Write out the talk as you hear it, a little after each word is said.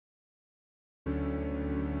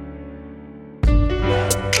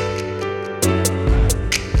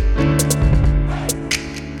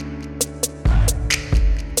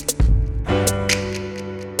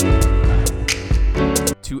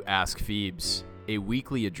Ask Phoebes, a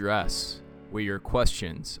weekly address where your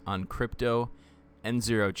questions on crypto and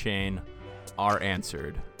Zero Chain are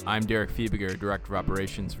answered. I'm Derek Fiebiger, Director of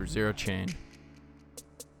Operations for Zero Chain,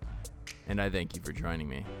 and I thank you for joining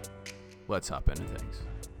me. Let's hop into things.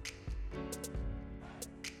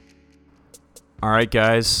 All right,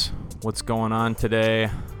 guys, what's going on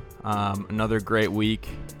today? Another great week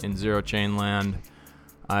in Zero Chain land.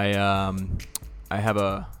 I have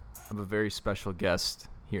a very special guest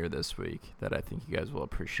here this week that I think you guys will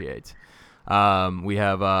appreciate. We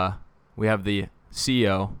have the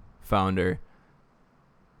CEO, founder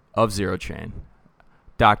of Zero Chain,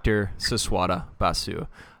 Dr. Saswata Basu.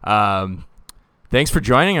 Thanks for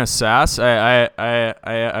joining us, Sas. I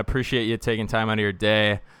appreciate you taking time out of your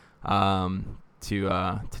day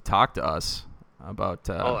to talk to us about.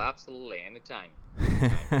 Oh, absolutely, anytime.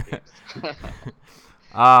 It's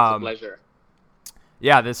a pleasure.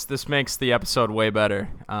 Yeah, this makes the episode way better,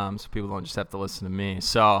 so people don't just have to listen to me.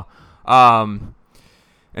 So,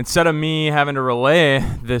 instead of me having to relay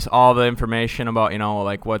all the information about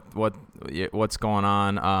like what's going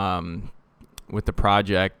on with the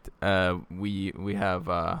project, we have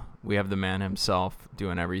the man himself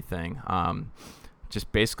doing everything,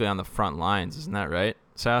 just basically on the front lines. Isn't that right,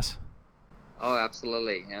 Sas? Oh,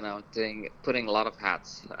 absolutely. Putting a lot of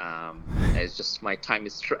hats. It's just my time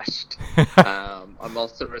is stretched. I'm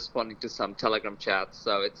also responding to some Telegram chats,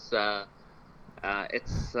 so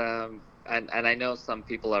and I know some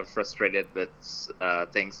people are frustrated with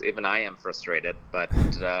things. Even I am frustrated, but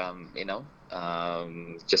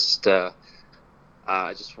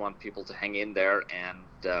I just want people to hang in there, and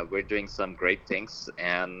we're doing some great things,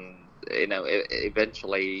 and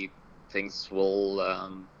eventually things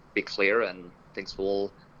will be clear, and things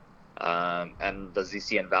will and the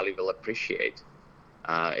ZCN value will appreciate.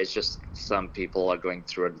 It's just some people are going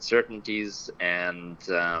through uncertainties, and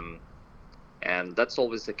that's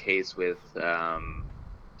always the case with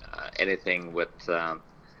anything with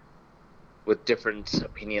different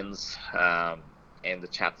opinions in the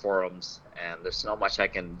chat forums, and there's not much I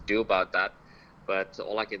can do about that. But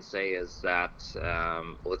all I can say is that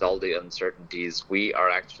with all the uncertainties, we are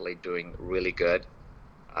actually doing really good.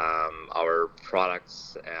 Our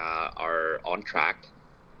products are on track,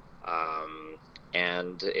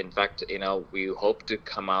 and in fact, we hope to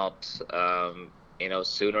come out,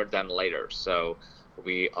 sooner than later. So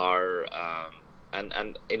we are,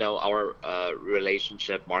 and our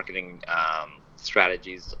relationship marketing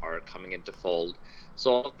strategies are coming into fold.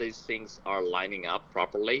 So all of these things are lining up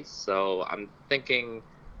properly. So I'm thinking,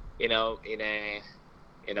 in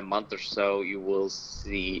a month or so, you will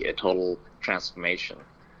see a total transformation.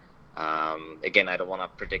 Again, I don't want to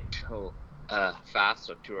predict too fast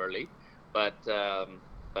or too early, but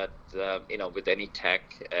with any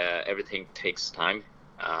tech, everything takes time.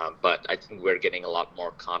 But I think we're getting a lot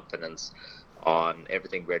more confidence on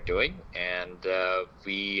everything we're doing, and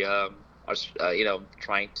we are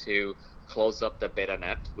trying to close up the beta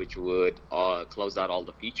net, which would close out all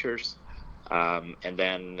the features, and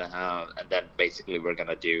then basically we're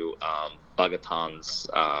gonna do bugathons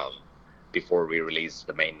before we release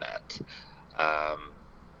the mainnet.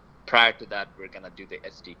 Prior to that, we're gonna do the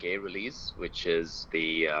SDK release, which is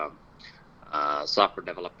the software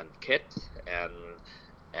development kit,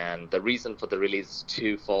 and the reason for the release is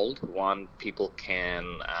twofold. One, people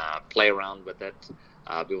can play around with it.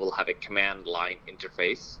 We will have a command line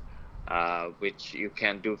interface, which you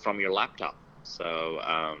can do from your laptop. So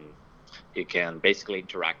you can basically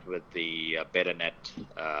interact with the BetaNet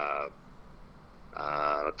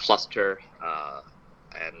cluster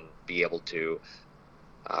and be able to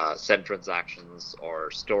send transactions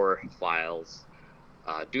or store files,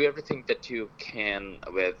 do everything that you can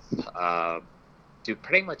with do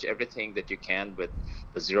pretty much everything that you can with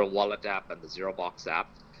the Zero Wallet app and the Zero Box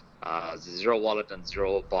app. The Zero Wallet and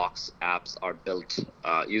Zero Box apps are built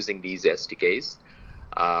using these SDKs.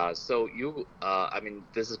 So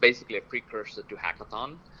this is basically a precursor to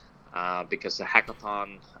Hackathon, because the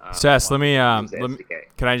Hackathon. Seth,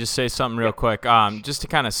 can I just say something real quick? Just to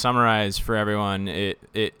kind of summarize for everyone,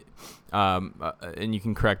 and you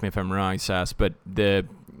can correct me if I'm wrong, Seth, but it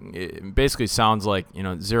basically sounds like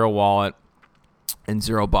Zero Wallet and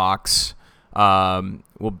Zero Box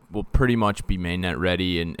will pretty much be mainnet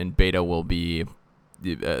ready, and beta will be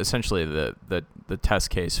essentially the test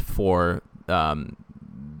case for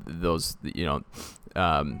those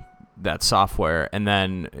that software, and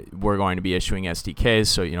then we're going to be issuing SDKs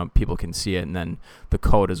so people can see it, and then the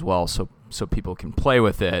code as well, so people can play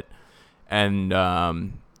with it, and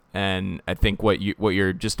I think what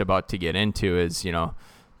you're just about to get into is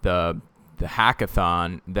the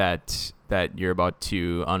hackathon that that you're about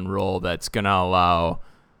to unroll that's going to allow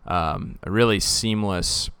a really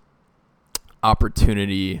seamless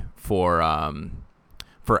opportunity for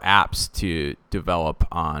apps to develop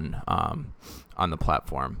on the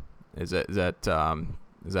platform. Is that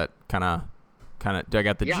kind of do I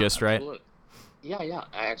got the gist right? Absolutely. Yeah.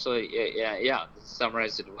 Actually, yeah.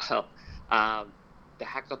 Summarized it well. The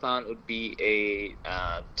hackathon would be a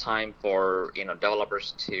time for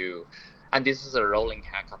developers to, and this is a rolling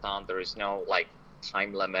hackathon. There is no like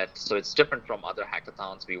time limit, so it's different from other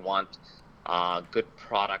hackathons. We want good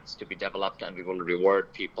products to be developed, and we will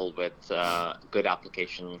reward people with good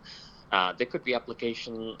application. There could be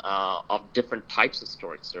application of different types of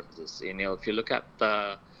storage services. If you look at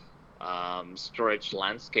the storage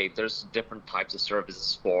landscape, there's different types of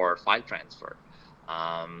services for file transfer.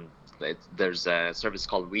 There's a service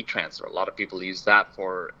called WeTransfer. A lot of people use that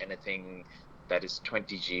for anything that is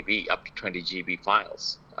 20 GB, up to 20 GB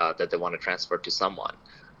files that they want to transfer to someone.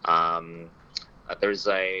 There's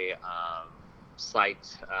a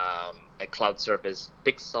site, a cloud service,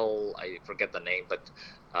 Pixel, I forget the name, but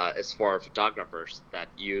it's for photographers that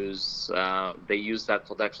they use that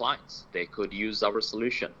for their clients. They could use our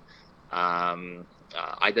solution.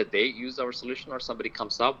 Either they use our solution or somebody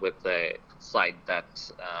comes up with a site that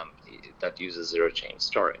uses zero-chain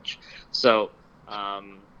storage. So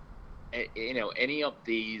any of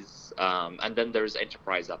these, and then there's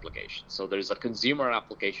enterprise applications. So there's a consumer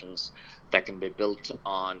applications that can be built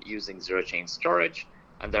on using zero-chain storage,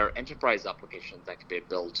 and there are enterprise applications that can be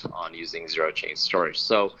built on using zero-chain storage.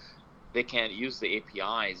 So they can use the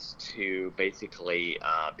APIs to basically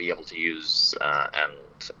be able to use and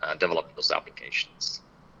develop those applications.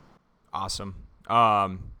 Awesome.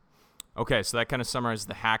 Okay, so that kind of summarizes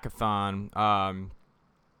the hackathon.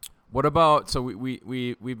 What about, so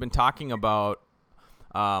we've been talking about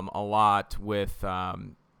a lot with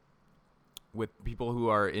people who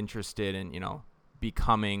are interested in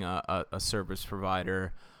becoming a service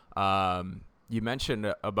provider. You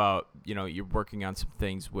mentioned about you're working on some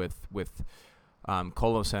things with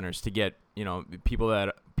colo centers to get people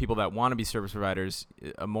that want to be service providers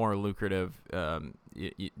a more lucrative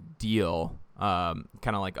deal, kind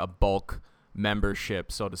of like a bulk membership,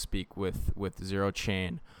 so to speak, with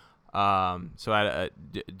zero-chain. So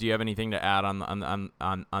do you have anything to add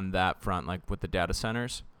on that front, like with the data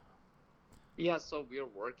centers? Yeah, so we're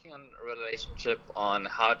working on a relationship on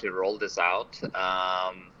how to roll this out.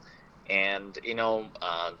 And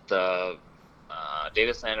the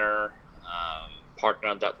data center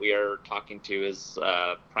partner that we are talking to is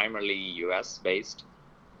primarily US based,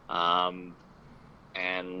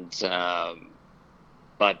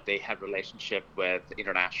 but they have relationship with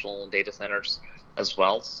international data centers as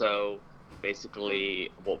well. So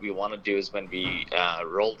basically what we want to do is when we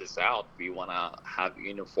roll this out, we want to have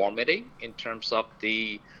uniformity in terms of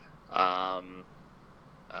the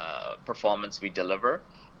performance we deliver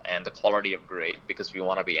and the quality of grade, because we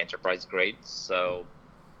want to be enterprise grade. So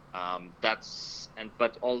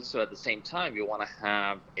but also at the same time, we want to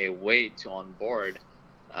have a way to onboard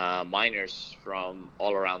miners from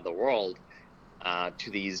all around the world to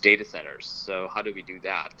these data centers. So how do we do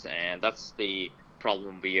that? And that's the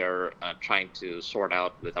problem we are trying to sort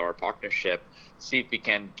out with our partnership. See if we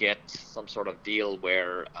can get some sort of deal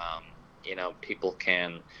where people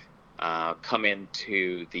can come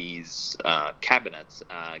into these cabinets,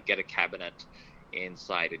 get a cabinet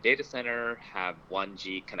inside a data center, have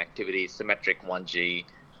 1G connectivity, symmetric 1G,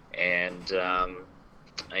 and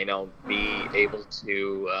be able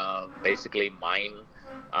to basically mine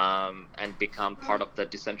and become part of the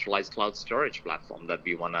decentralized cloud storage platform that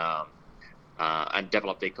we want to and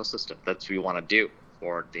develop the ecosystem that we want to do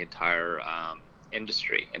for the entire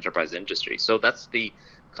enterprise industry. So that's the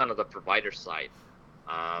kind of the provider side.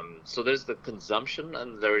 So there's the consumption,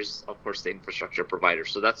 and there's of course the infrastructure provider.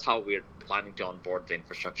 So that's how we're planning to onboard the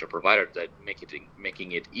infrastructure provider, that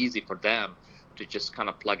making it easy for them to just kind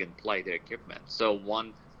of plug and play their equipment. So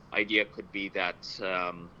one idea could be that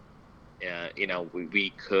we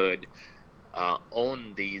could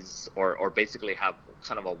own these, or basically have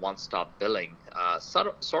kind of a one-stop billing,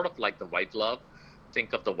 sort of like the white glove.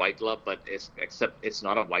 Think of the white glove, but except it's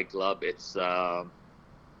not a white glove. It's a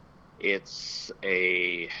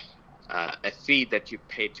fee that you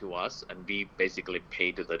pay to us, and we basically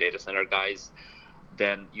pay to the data center guys.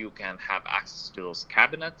 Then you can have access to those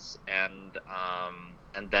cabinets, and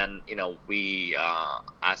then we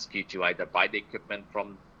ask you to either buy the equipment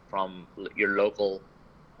from your local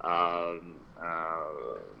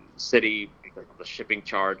city because of the shipping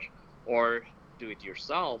charge, or do it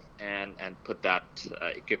yourself and put that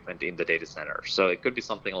equipment in the data center. So it could be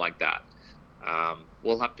something like that.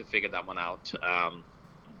 we'll have to figure that one out.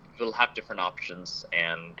 We'll have different options,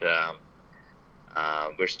 and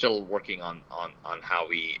we're still working on how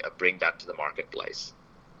we bring that to the marketplace.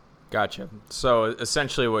 Gotcha. So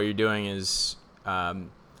essentially, what you're doing is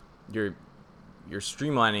you're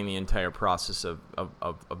streamlining the entire process of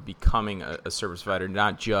becoming a service provider,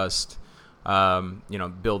 not just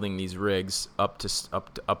building these rigs up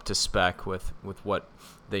to spec with what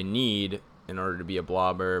they need in order to be a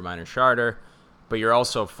blobber, miner, sharder, but you're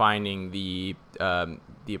also finding the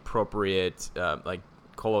appropriate like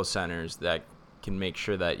colo centers that can make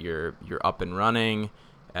sure that you're up and running,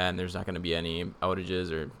 and there's not going to be any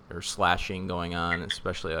outages or slashing going on,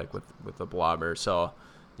 especially like with the blobber. So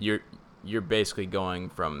you're basically going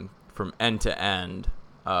from end to end,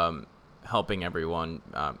 helping everyone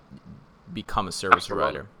become a service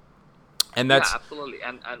provider. And that's absolutely.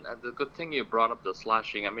 And the good thing you brought up the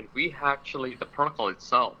slashing. I mean, we actually, the protocol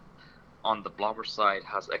itself on the blobber side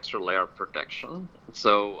has extra layer of protection.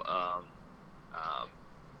 So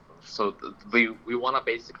we want to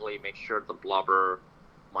basically make sure the blobber,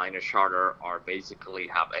 miner, sharder are basically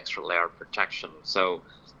have extra layer of protection. So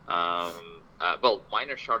well,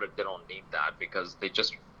 miner, sharder, they don't need that because they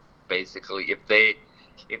just basically,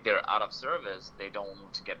 if they're out of service, they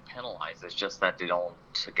don't get penalized. It's just that they don't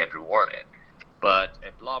get rewarded. But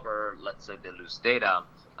a blobber, let's say they lose data,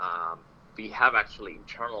 we have actually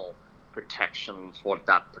internal protection for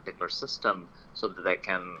that particular system so that they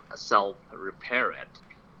can self-repair it.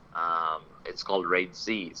 It's called RAID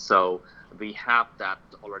Z. So we have that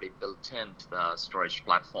already built into the storage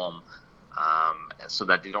platform, so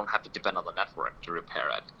that they don't have to depend on the network to repair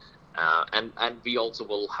it. And we also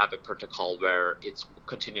will have a protocol where it's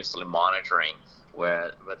continuously monitoring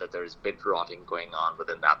whether there is bit rotting going on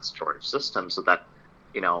within that storage system, so that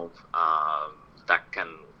that can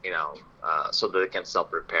so that it can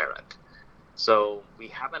self-repair it. So we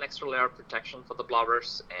have an extra layer of protection for the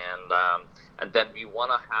blobbers, and then we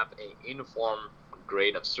want to have a uniform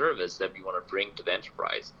grade of service that we want to bring to the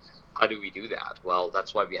enterprise. How do we do that? Well,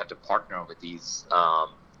 that's why we have to partner with these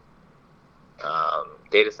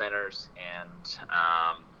data centers and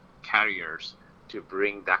carriers to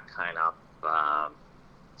bring that kind of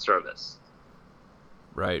service.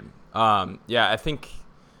 Right. Yeah, I think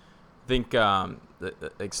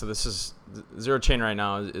so this is Zero Chain right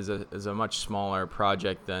now is a much smaller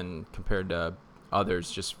project than compared to others,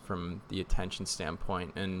 just from the attention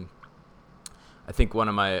standpoint. And I think one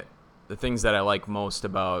of the things that I like most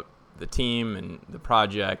about the team and the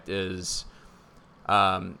project is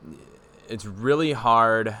it's really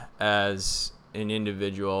hard as an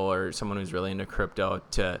individual or someone who's really into crypto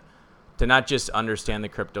to not just understand the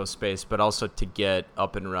crypto space, but also to get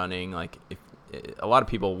up and running. Like, if a lot of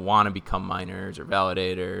people want to become miners or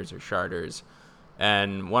validators or sharders,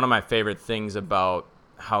 and one of my favorite things about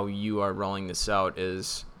how you are rolling this out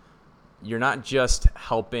is you're not just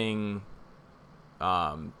helping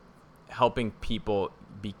people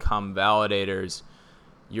become validators,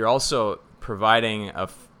 you're also providing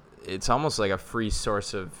it's almost like a free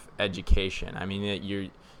source of education. I mean,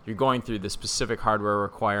 you're going through the specific hardware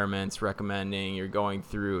requirements, recommending, you're going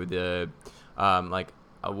through the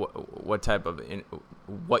what type of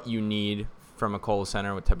what you need from a colo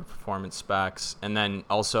center, what type of performance specs, and then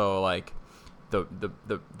also like the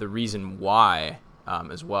reason why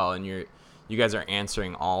as well. And you guys are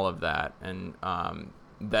answering all of that, and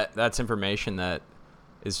that's information that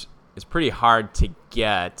is pretty hard to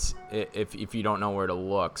get if you don't know where to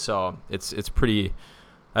look. So it's pretty.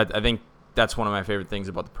 I think that's one of my favorite things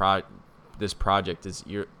about this project is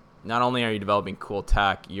you're not only are you developing cool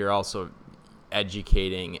tech, you're also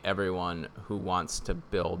educating everyone who wants to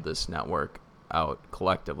build this network out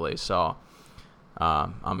collectively. So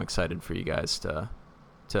I'm excited for you guys to.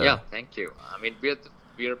 Yeah, thank you. I mean,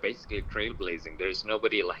 we are basically trailblazing. There's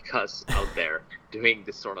nobody like us out there doing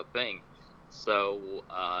this sort of thing. So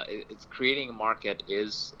it's creating a market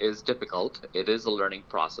is difficult. It is a learning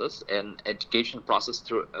process and education process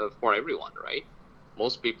for everyone, right?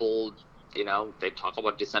 Most people, they talk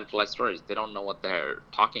about decentralized storage. They don't know what they're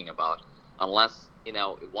talking about unless,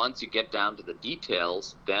 once you get down to the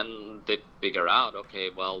details, then they figure out, okay,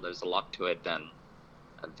 well, there's a lot to it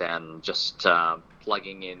than just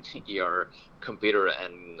plugging in your computer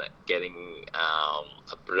and getting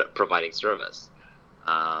providing service.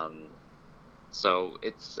 So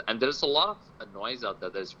there's a lot of noise out there.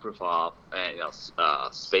 There's proof of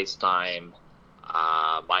space-time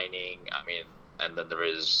mining. I mean, and then there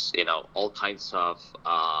is all kinds of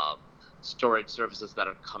storage services that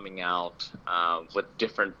are coming out with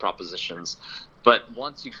different propositions. But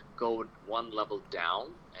once you go one level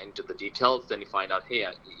down into the details, then you find out, hey,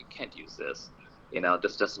 you can't use this.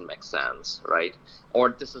 this doesn't make sense, right? Or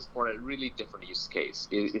this is for a really different use case.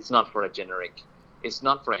 It's not for a generic, it's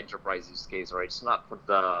not for enterprise use case, or it's not for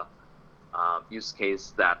the use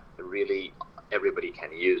case that really everybody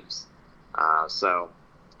can use. So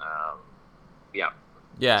yeah.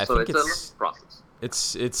 Yeah, I So think it's a learning process.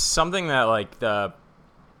 it's something that like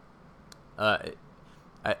I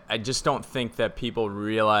just don't think that people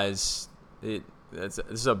realize it. This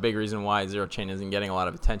is a big reason why Zero Chain isn't getting a lot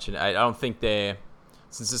of attention. I don't think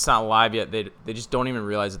since it's not live yet, they just don't even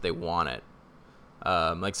realize that they want it.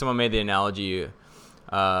 Like someone made the analogy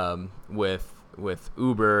with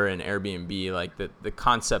Uber and Airbnb, like the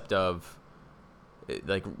concept of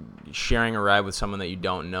like sharing a ride with someone that you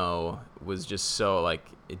don't know was just so like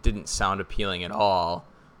it didn't sound appealing at all.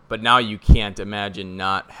 But now you can't imagine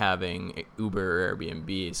not having Uber or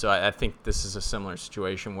Airbnb. So I think this is a similar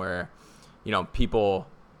situation where, people,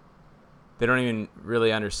 they don't even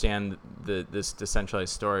really understand this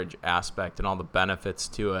decentralized storage aspect and all the benefits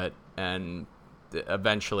to it, and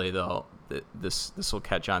eventually this will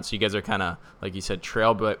catch on. So you guys are kind of, like you said,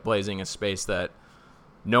 trailblazing a space that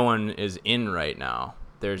no one is in right now.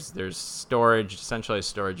 There's storage, decentralized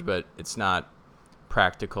storage, but it's not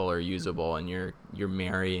practical or usable, and you're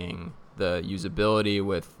marrying the usability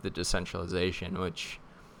with the decentralization, which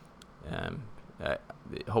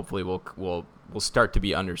hopefully will start to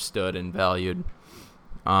be understood and valued.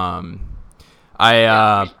 As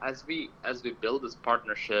we build these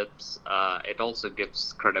partnerships, it also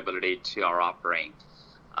gives credibility to our offering,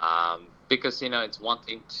 because it's one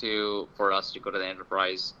thing for us to go to the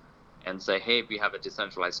enterprise and say, hey, we have a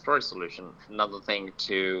decentralized storage solution. Another thing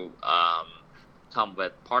to come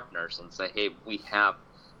with partners and say, hey, we have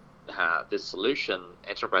this solution,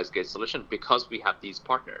 enterprise grade solution, because we have these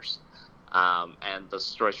partners, and the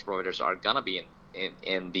storage providers are gonna be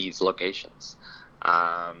in these locations.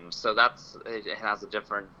 So it has a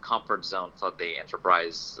different comfort zone for the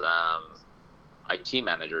enterprise IT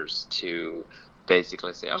managers to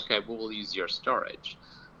basically say, okay, we will use your storage.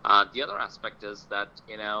 The other aspect is that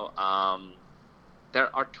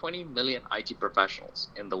there are 20 million IT professionals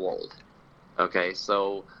in the world. Okay,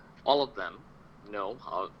 so all of them know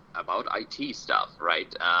about IT stuff,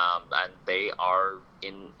 right? And they are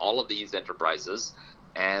in all of these enterprises,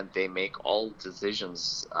 and they make all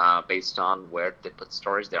decisions based on where they put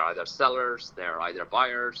storage. They're either sellers, they're either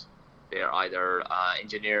buyers, they're either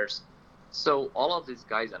engineers. So all of these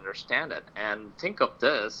guys understand it. And think of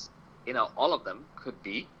this, all of them could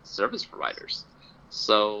be service providers.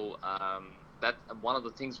 So that one of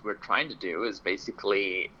the things we're trying to do is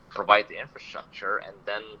basically provide the infrastructure and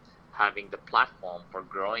then having the platform for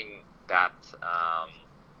growing that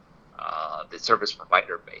the service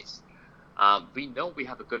provider base. We know we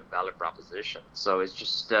have a good value proposition, so it's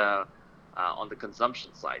just on the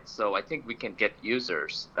consumption side. So I think we can get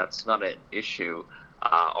users. That's not an issue,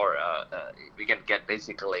 or we can get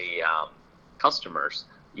basically customers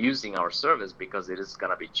using our service because it is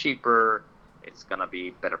going to be cheaper. It's going to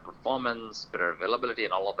be better performance, better availability,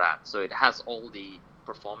 and all of that. So it has all the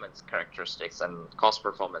performance characteristics and cost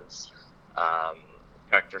performance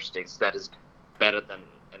characteristics that is better than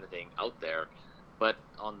anything out there. But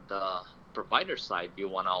on the provider side, we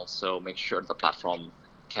want to also make sure the platform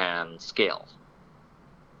can scale.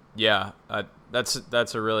 Yeah, that's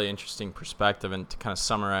a really interesting perspective. And to kind of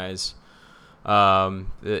summarize,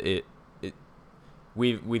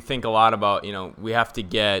 we think a lot about, we have to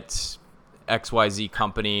get XYZ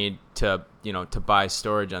company to buy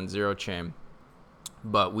storage on Zero Chain,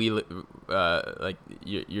 but we like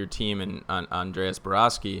your team and on Andreas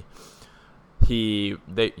Borowski, you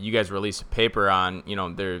guys released a paper on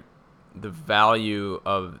the value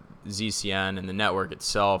of ZCN and the network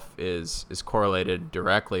itself is correlated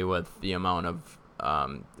directly with the amount of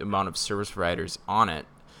service providers on it.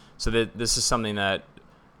 So that this is something that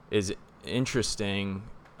is interesting.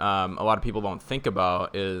 A lot of people don't think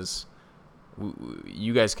about is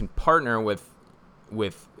you guys can partner with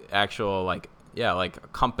actual like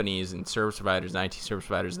companies and service providers and IT service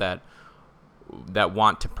providers that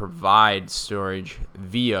want to provide storage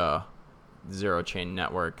via Zero Chain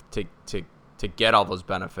network to get all those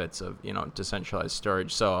benefits of decentralized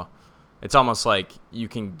storage. So it's almost like you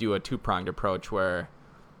can do a two-pronged approach where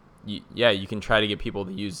you can try to get people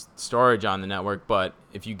to use storage on the network, but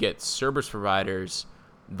if you get service providers,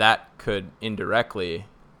 that could indirectly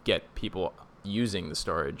get people using the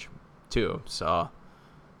storage too. So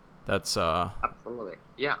that's absolutely,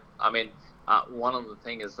 yeah. I mean, one of the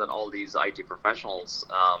things is that all these IT professionals,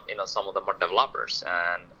 some of them are developers,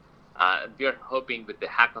 and we're hoping with the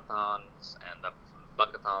hackathons and the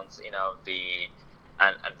buckathons,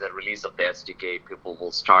 and the release of the SDK, people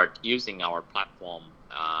will start using our platform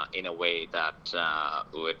in a way that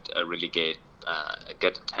would really get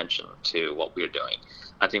attention to what we're doing.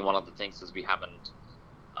 I think one of the things is we haven't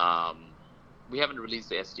released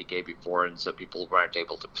the SDK before, and so people weren't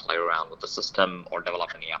able to play around with the system or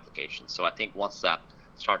develop any applications. So I think once that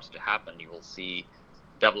starts to happen, you will see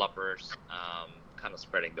developers kind of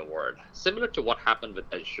spreading the word. Similar to what happened with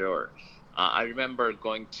Azure. I remember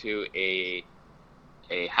going to a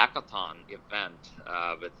hackathon event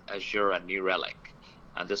with Azure and New Relic,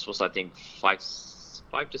 and this was, I think, 5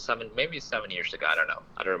 to 7, maybe 7 years ago. I don't know.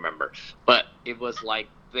 I don't remember. But it was like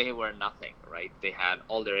they were nothing, right? They had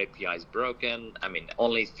all their APIs broken. I mean,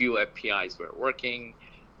 only few APIs were working.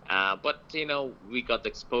 But we got the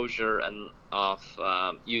exposure of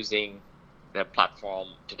using their platform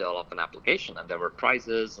to develop an application, and there were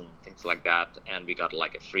prizes and things like that. And we got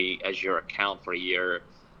like a free Azure account for a year.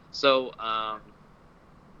 So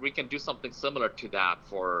we can do something similar to that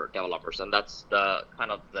for developers, and that's the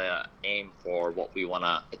kind of the aim for what we want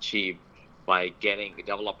to achieve by getting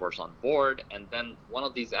developers on board. And then one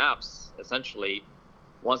of these apps essentially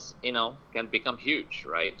once can become huge,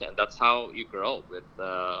 right? And that's how you grow with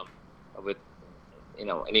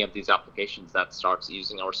any of these applications that starts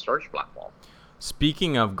using our storage platform.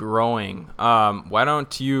 Speaking of growing, why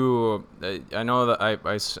don't you? I know that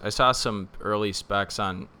I saw some early specs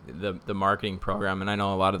on the marketing program, and I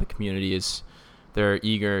know a lot of the community they're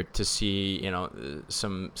eager to see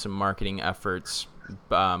some marketing efforts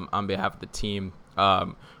on behalf of the team.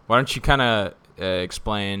 Why don't you kind of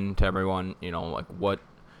explain to everyone, like what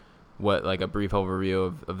like a brief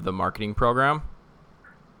overview of the marketing program?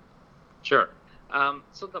 Sure.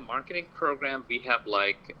 So the marketing program, we have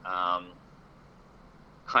like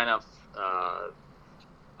kind of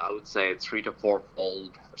I would say 3 to 4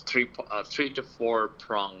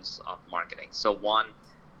 prongs of marketing. So one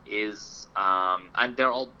is and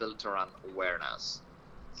they're all built around awareness,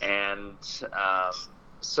 and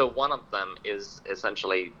so one of them is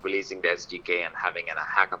essentially releasing the SDK and having a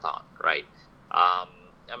hackathon, right?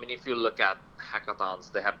 I mean, if you look at hackathons,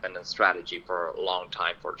 they have been in strategy for a long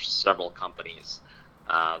time for several companies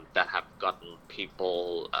that have gotten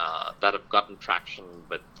traction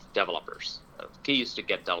with developers. The key is to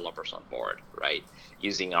get developers on board, right?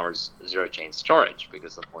 Using our zero chain storage,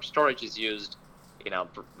 because the more storage is used,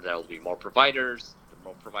 there will be more providers. The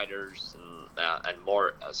more providers and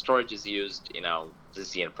more storage is used, the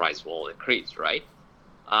ZCN price will increase, right?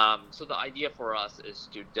 So the idea for us is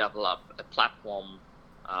to develop a platform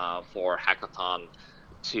for hackathon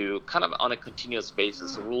to kind of on a continuous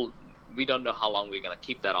basis. So we don't know how long we're going to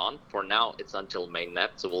keep that on. For now, it's until mainnet,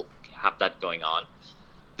 so we'll have that going on.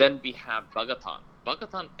 Then we have Bugathon.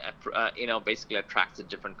 Bugathon, basically attracts a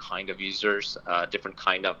different kind of users, different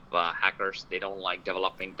kind of hackers. They don't like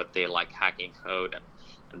developing, but they like hacking code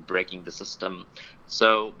and breaking the system.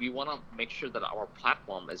 So we want to make sure that our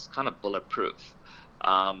platform is kind of bulletproof.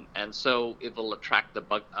 And so it will attract the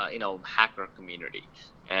hacker community.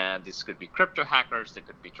 And this could be crypto hackers, they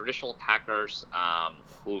could be traditional hackers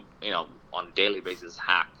who, on a daily basis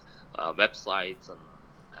hack websites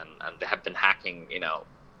and they have been hacking,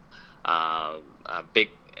 big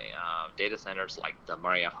data centers like the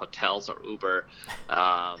Marriott hotels or Uber.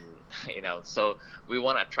 So we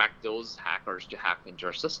want to attract those hackers to hack into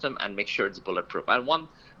our system and make sure it's bulletproof. And one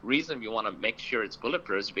reason we want to make sure it's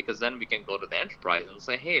bulletproof is because then we can go to the enterprise and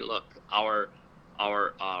say, hey, look, our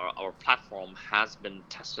platform has been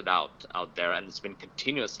tested out there, and it's been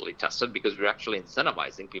continuously tested because we're actually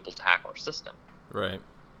incentivizing people to hack our system. Right.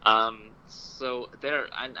 So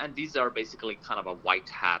and these are basically kind of a white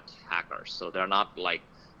hat hackers. So they're not like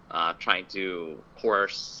trying to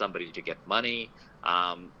coerce somebody to get money.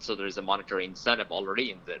 So there's a monetary incentive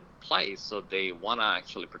already in place. So they want to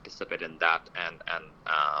actually participate in that, and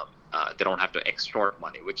they don't have to extort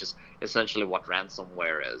money, which is essentially what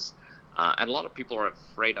ransomware is. And a lot of people are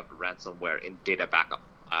afraid of ransomware in data backup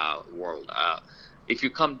world.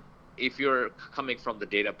 If you're coming from the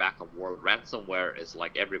data backup world, ransomware is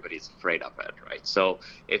like everybody's afraid of it, right? So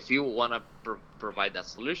if you want to provide that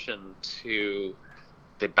solution to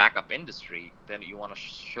the backup industry, then you want to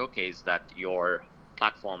showcase that your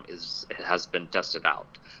platform has been tested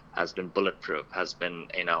out, has been bulletproof, has been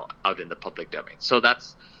out in the public domain. So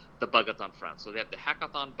that's the Bugathon front. So they have the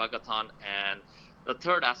hackathon, Bugathon, and the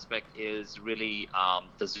third aspect is really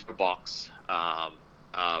the ZeroBox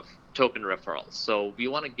token referrals. So we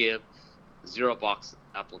want to give ZeroBox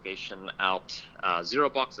application out,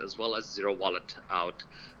 ZeroBox as well as Zero Wallet out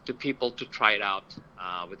to people to try it out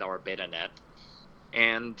with our beta net,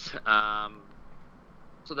 and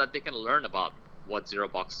so that they can learn about what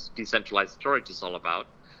ZeroBox decentralized storage is all about.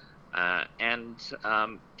 And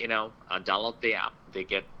download the app. They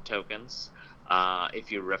get tokens.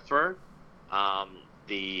 If you refer,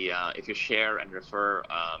 if you share and refer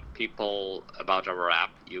people about our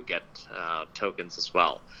app, you get tokens as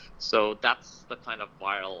well. So that's the kind of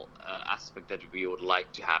viral aspect that we would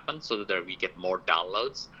like to happen, so that we get more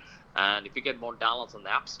downloads. And if we get more downloads on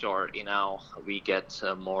the App Store, we get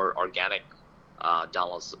more organic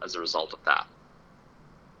dollars as a result of that.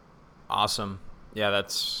 Awesome. Yeah,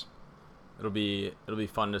 it'll be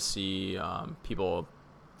fun to see people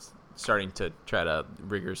starting to try to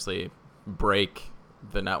rigorously break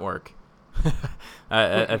the network.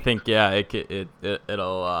 I think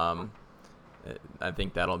it'll I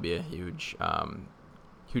think that'll be a huge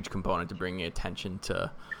component to bringing attention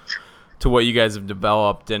to what you guys have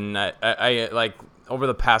developed. And I like over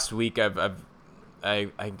the past week I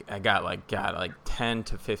got like 10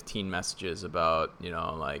 to 15 messages about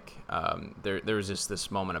there was just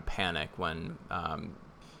this moment of panic when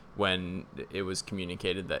it was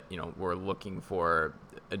communicated that we're looking for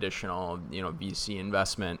additional VC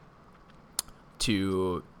investment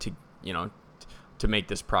to make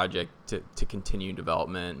this project to continue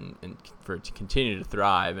development and for it to continue to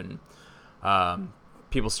thrive. And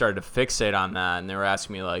people started to fixate on that, and they were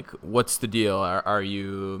asking me like, "What's the deal? Are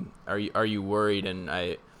you worried?" And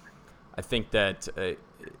I think that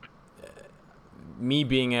me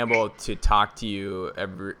being able to talk to you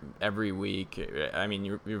every week, I mean,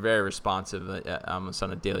 you're very responsive almost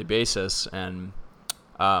on a daily basis, and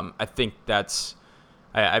I think that's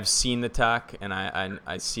I've seen the tech, and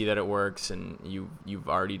I see that it works, and you've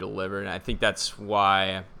already delivered, and I think that's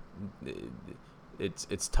why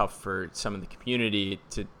it's tough for some of the community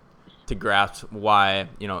to grasp why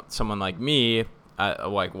someone like me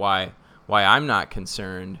like why I'm not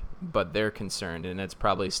concerned, but they're concerned, and it's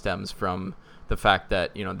probably stems from the fact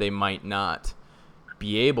that they might not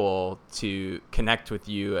be able to connect with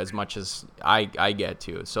you as much as I get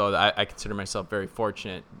to. So I consider myself very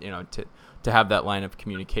fortunate, to have that line of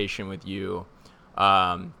communication with you,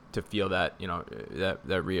 to feel that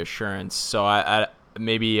that reassurance. So I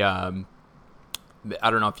maybe I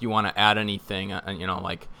don't know if you want to add anything,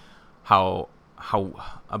 like how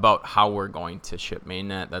about how we're going to ship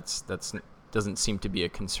mainnet. That's doesn't seem to be a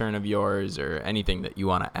concern of yours, or anything that you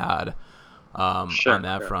want to add on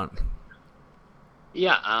that front.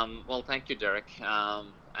 Yeah. Well, thank you, Derek.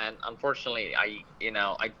 And unfortunately, I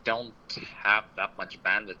don't have that much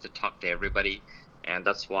bandwidth to talk to everybody, and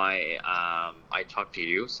that's why I talk to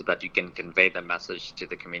you, so that you can convey the message to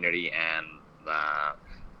the community. And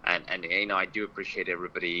I do appreciate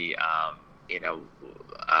everybody,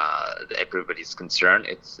 everybody's concern.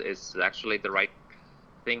 It's actually the right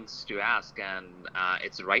things to ask, and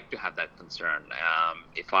it's right to have that concern.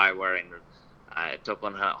 If I were a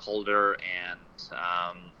token holder and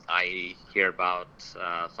I hear about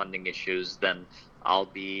funding issues, then I'll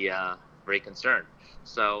be very concerned.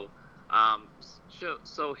 So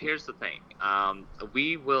here's the thing.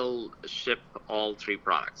 We will ship all three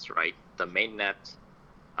products, right? The mainnet,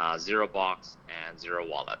 ZeroBox, and Zero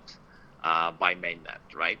Wallet by mainnet,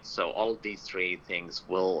 right? So all of these three things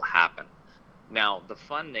will happen. Now, the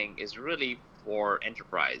funding is really for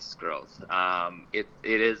enterprise growth. It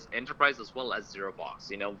is enterprise as well as ZeroBox.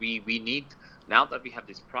 We need, now that we have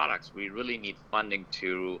these products, we really need funding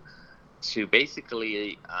to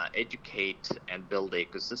basically educate and build the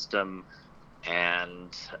ecosystem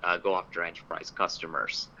and go after enterprise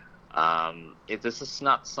customers. This is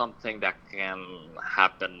not something that can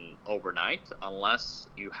happen overnight unless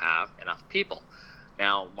you have enough people.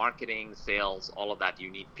 Now, marketing, sales, all of that, you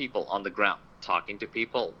need people on the ground, talking to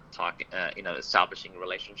people, establishing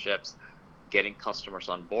relationships, getting customers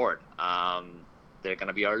on board. They're going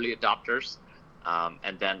to be early adopters,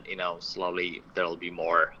 and then slowly there'll be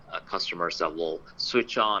more customers that will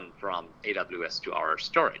switch on from AWS to our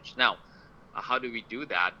storage. Now, how do we do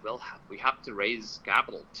that? Well, we have to raise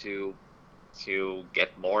capital to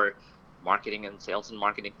get more marketing and sales and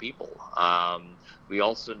marketing people. We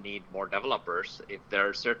also need more developers. If there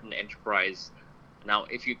are certain enterprise, now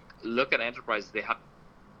if you look at enterprise, they have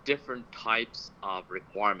different types of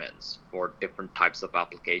requirements for different types of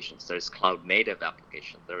applications. There's cloud native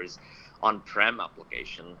application, there is on-prem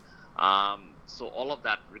application. So all of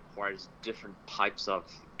that requires different types of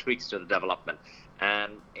tweaks to the development,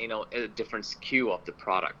 and a different SKU of the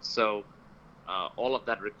product. So all of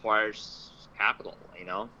that requires capital,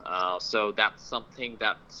 so that's something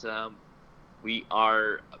that we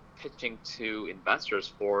are pitching to investors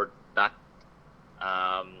for that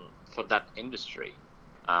industry.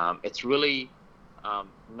 It's really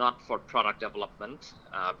not for product development,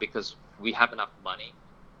 because we have enough money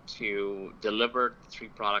to deliver the 3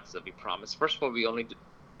 products that we promised. First of all, we only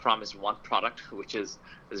promised 1 product, which is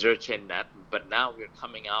Zero Chain Net, but now we're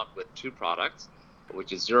coming out with 2 products,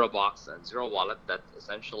 which is ZeroBox and Zero Wallet, that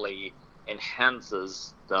essentially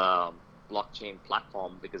enhances the blockchain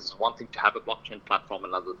platform, because it's one thing to have a blockchain platform,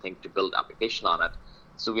 another thing to build application on it.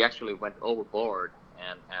 So we actually went overboard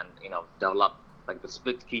and developed like the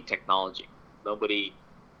split key technology. Nobody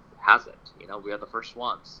has it. We are the first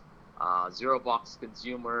ones. ZeroBox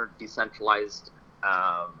consumer decentralized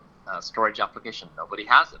storage application. Nobody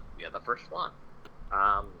has it. We are the first one.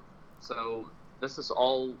 So this is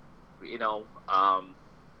all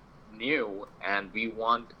new, and we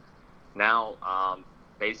want now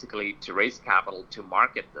basically to raise capital to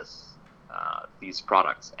market these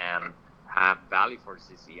products and have value for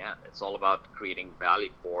ZCN. It's all about creating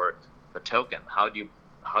value for the token. How do you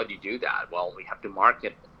do that? Well, we have to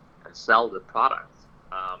market and sell the products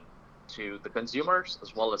to the consumers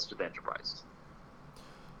as well as to the enterprise.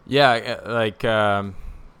 Yeah, like kind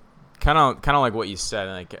of like what you said.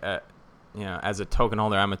 Like as a token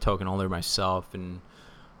holder, I'm a token holder myself, and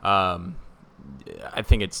I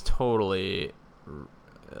think it's totally.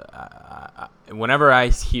 Whenever I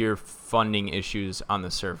hear funding issues on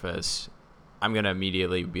the surface, I'm gonna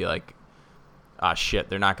immediately be like, "Ah, shit!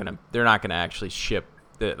 They're not gonna actually ship."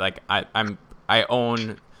 I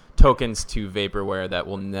own tokens to Vaporware that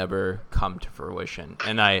will never come to fruition,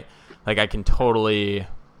 and I can totally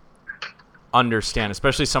understand,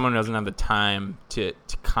 especially someone who doesn't have the time to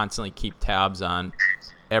constantly keep tabs on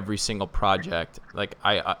every single project. Like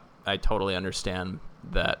I totally understand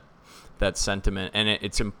that sentiment, and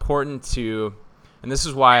it's important to, and this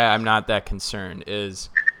is why I'm not that concerned, is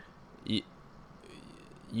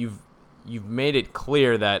you've made it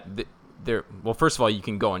clear that well, first of all, you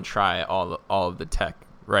can go and try all of the tech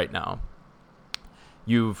right now.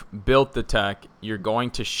 You've built the tech, you're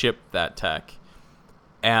going to ship that tech,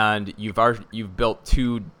 and you've built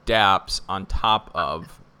 2 dApps on top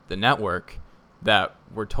of the network that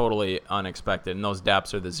were totally unexpected. And those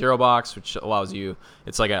dApps are the ZeroBox, which allows you,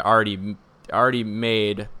 it's like an already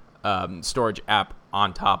made storage app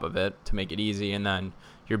on top of it to make it easy. And then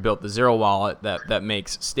you built the Zero Wallet that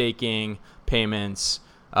makes staking, payments,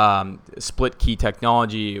 split key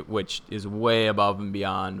technology, which is way above and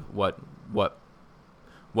beyond what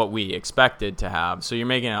we expected to have. So you're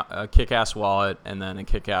making a kick-ass wallet and then a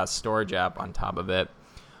kick-ass storage app on top of it.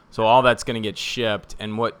 So all that's going to get shipped,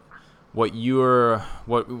 and what you're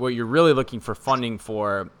really looking for funding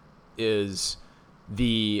for is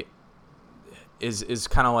kind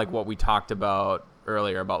of like what we talked about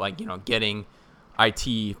earlier about, like, getting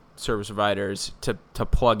IT service providers to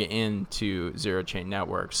plug into Zero Chain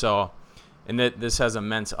Network. So, and this has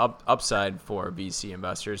immense upside for VC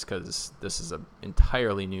investors, because this is an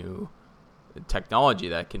entirely new technology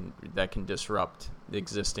that can disrupt the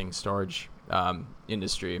existing storage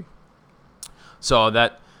industry. So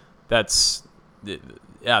that's kind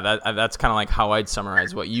of like how I'd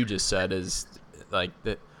summarize what you just said, is like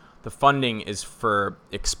the funding is for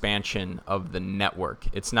expansion of the network.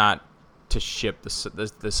 It's not to ship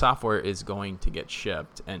the software is going to get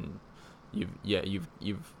shipped, and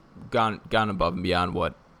you've gone above and beyond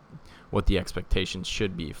what the expectations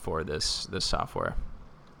should be for this software.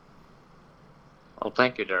 Well,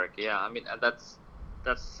 thank you, Derek. Yeah, I mean,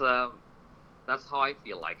 that's how I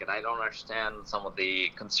feel like it. I don't understand some of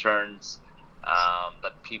the concerns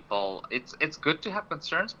that people. It's good to have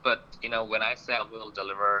concerns, but when I say we'll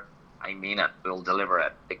deliver, I mean it. We'll deliver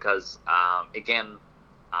it, because again,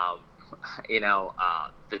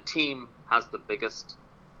 the team has the biggest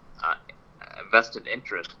vested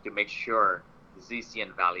interest to make sure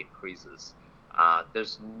ZCN value increases.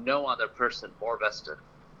 There's no other person more vested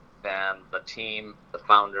than the team, the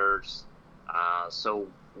founders. So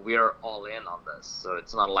we're all in on this. So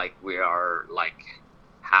it's not like we are like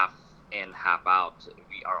half in, half out.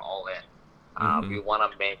 We are all in. We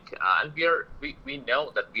want to make, and we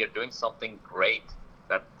know that we are doing something great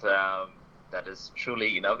that is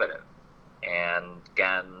truly innovative and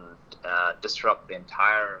can disrupt the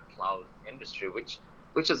entire cloud industry, which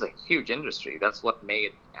is a huge industry. That's what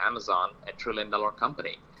made Amazon a $1 trillion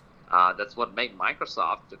company. That's what made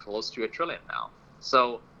Microsoft close to $1 trillion now.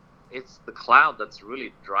 So it's the cloud that's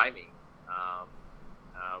really driving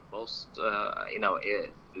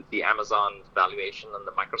the Amazon valuation and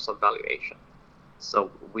the Microsoft valuation. So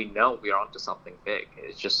we know we are onto something big.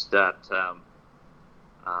 It's just that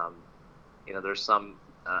there's some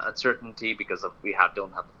uncertainty because we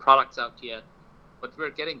don't have the products out yet, but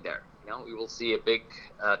we're getting there. We will see a big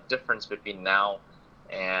difference between now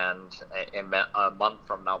and a month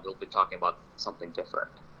from now. We'll be talking about something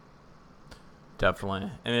different. Definitely.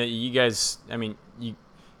 And you guys, I mean, you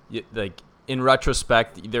like in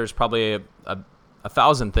retrospect, there's probably a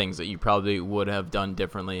 1,000 things that you probably would have done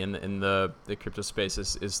differently. In the crypto space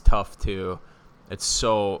is tough to. It's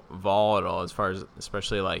so volatile as far as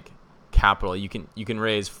especially like capital. You can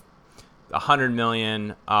raise 100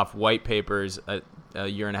 million off white papers a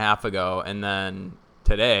year and a half ago, and then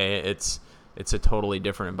today it's a totally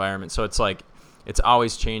different environment. So it's like it's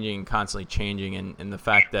always changing, constantly changing, and the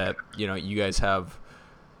fact that you guys have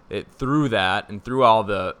it through that and through all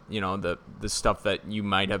the the stuff that you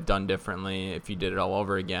might have done differently if you did it all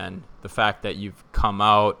over again. The fact that you've come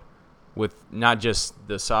out with not just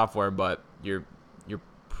the software, but you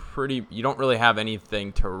don't really have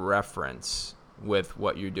anything to reference with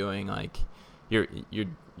what you're doing. Like you're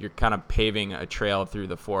kind of paving a trail through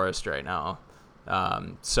the forest right now.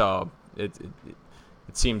 So it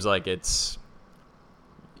seems like it's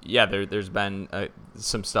there's been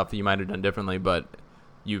some stuff that you might have done differently, but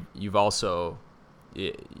you're also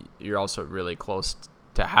really close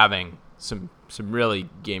to having some really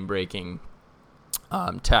game breaking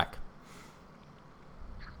tech.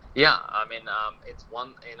 Yeah, I mean, it's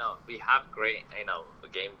one, we have great,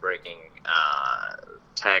 game breaking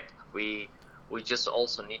tech. We just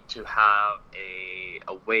also need to have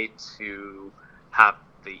a way to have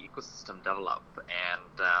the ecosystem develop, and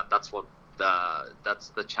that's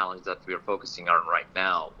the challenge that we're focusing on right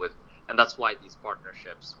now and that's why these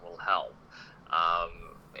partnerships will help.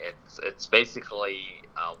 It's basically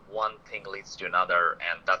one thing leads to another,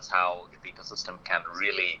 and that's how the ecosystem can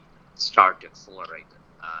really start to accelerate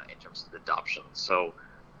in terms of the adoption. So,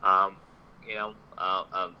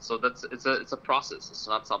 so it's a process. It's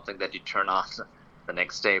not something that you turn on the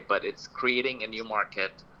next day, but it's creating a new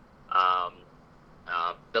market,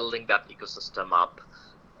 building that ecosystem up,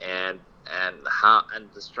 and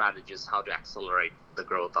the strategies how to accelerate the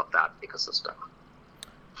growth of that ecosystem.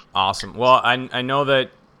 Awesome. Well, I know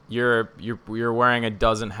that you're wearing a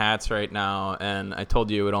dozen hats right now, and I told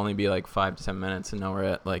you it would only be like 5 to 10 minutes, and now we're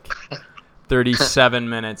at like 37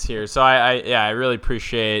 minutes here. So I really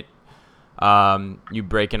appreciate you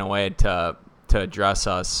breaking away to address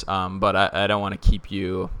us. But I don't want to keep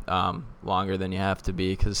you longer than you have to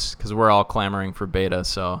be because we're all clamoring for beta.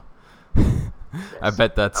 So yes, I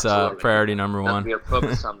bet that's priority number one. We are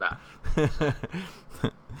focused on that.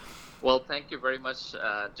 Well, thank you very much,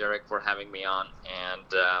 Jarek, for having me on, and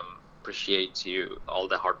appreciate all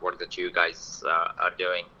the hard work that you guys are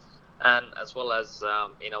doing. And as well as,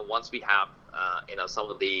 once we have, some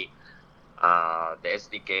of the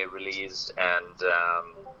SDK released and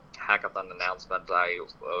hackathon announcement, I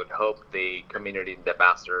would hope the community and the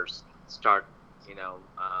ambassadors start,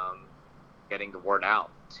 getting the word out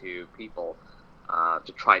to people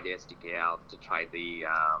to try the SDK out, to try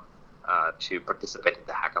to participate in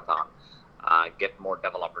the hackathon, get more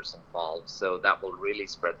developers involved. So that will really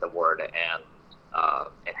spread the word and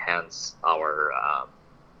enhance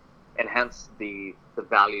the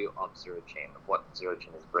value of ZeroChain, of what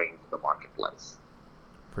ZeroChain is bringing to the marketplace.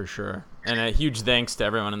 For sure. And a huge thanks to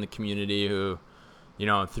everyone in the community who,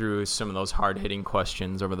 through some of those hard-hitting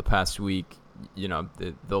questions over the past week,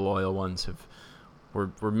 the loyal ones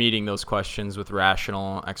we're meeting those questions with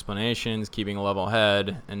rational explanations, keeping a level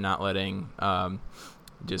head, and not letting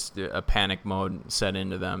just a panic mode set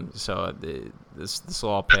into them. So this will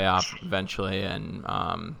all pay off eventually, and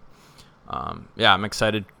I'm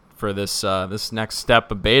excited for this next step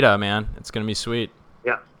of beta, man. It's gonna be sweet.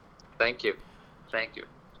 Yeah, thank you, thank you,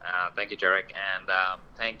 Jarek, and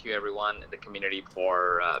thank you everyone in the community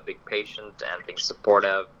for being patient and being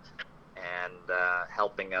supportive, and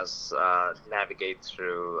helping us navigate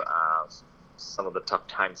through some of the tough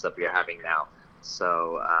times that we are having now.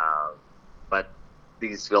 So, but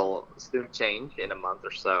these will soon change in a month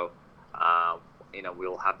or so.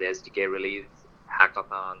 We'll have the SDK release,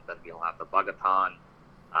 hackathon, then we'll have the bugathon.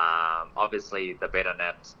 Obviously, the beta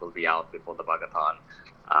net will be out before the bugathon.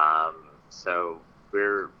 So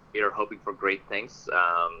we're hoping for great things,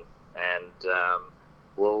 and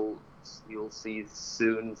you'll see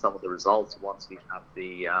soon some of the results once we have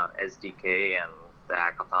the SDK and the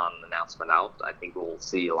hackathon announcement out. I think we'll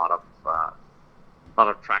see a lot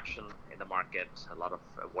of traction in the market, a lot of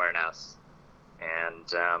awareness,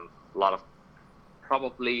 and a lot of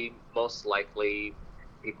probably most likely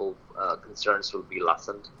people concerns will be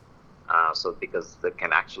lessened. So because they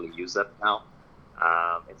can actually use it now,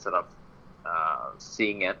 instead of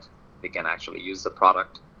seeing it, they can actually use the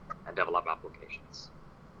product and develop applications.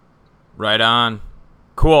 Right on.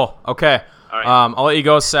 Cool. Okay. All right. I'll let you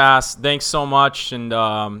go, Sass. Thanks so much, and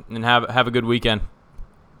have a good weekend.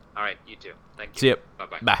 All right. You too. Thank you. See you.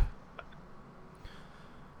 Bye-bye. Bye.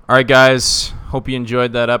 All right, guys. Hope you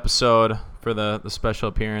enjoyed that episode for the special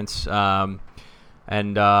appearance. And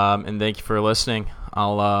thank you for listening.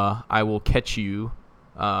 I will catch you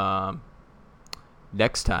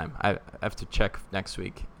next time. I have to check next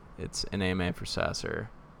week. It's an AMA for Sasser.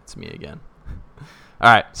 It's me again.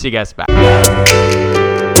 All right. See you guys. Bye.